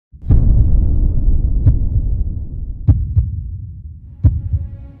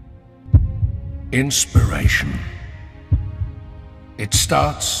Inspiration. It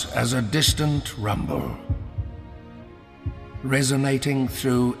starts as a distant rumble, resonating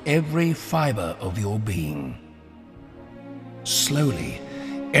through every fiber of your being, slowly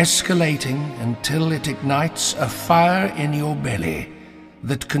escalating until it ignites a fire in your belly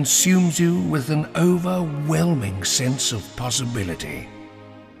that consumes you with an overwhelming sense of possibility.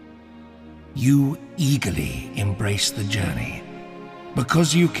 You eagerly embrace the journey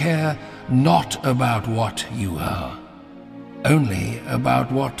because you care not about what you are, only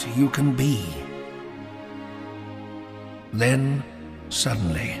about what you can be. Then,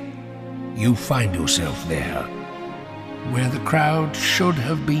 suddenly, you find yourself there, where the crowd should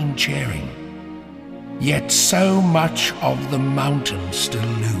have been cheering. Yet so much of the mountain still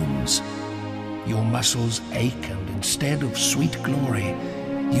looms. Your muscles ache, and instead of sweet glory,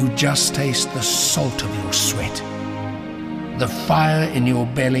 you just taste the salt of your sweat. The fire in your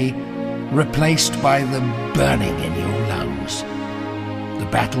belly replaced by the burning in your lungs. The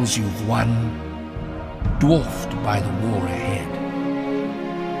battles you've won dwarfed by the war ahead.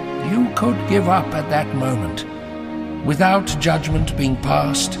 You could give up at that moment, without judgment being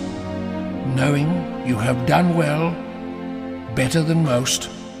passed, knowing you have done well, better than most.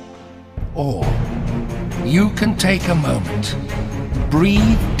 Or you can take a moment,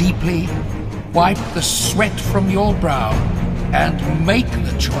 breathe deeply, wipe the sweat from your brow, and make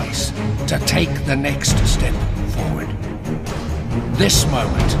the choice to take the next step forward. This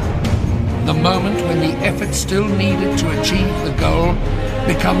moment, the moment when the effort still needed to achieve the goal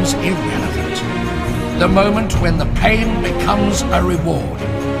becomes irrelevant. The moment when the pain becomes a reward.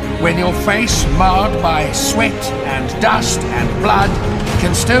 When your face, marred by sweat and dust and blood,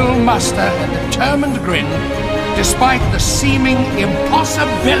 can still muster a determined grin despite the seeming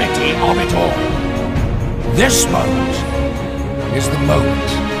impossibility of it all. This moment is the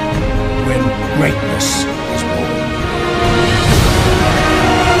moment when greatness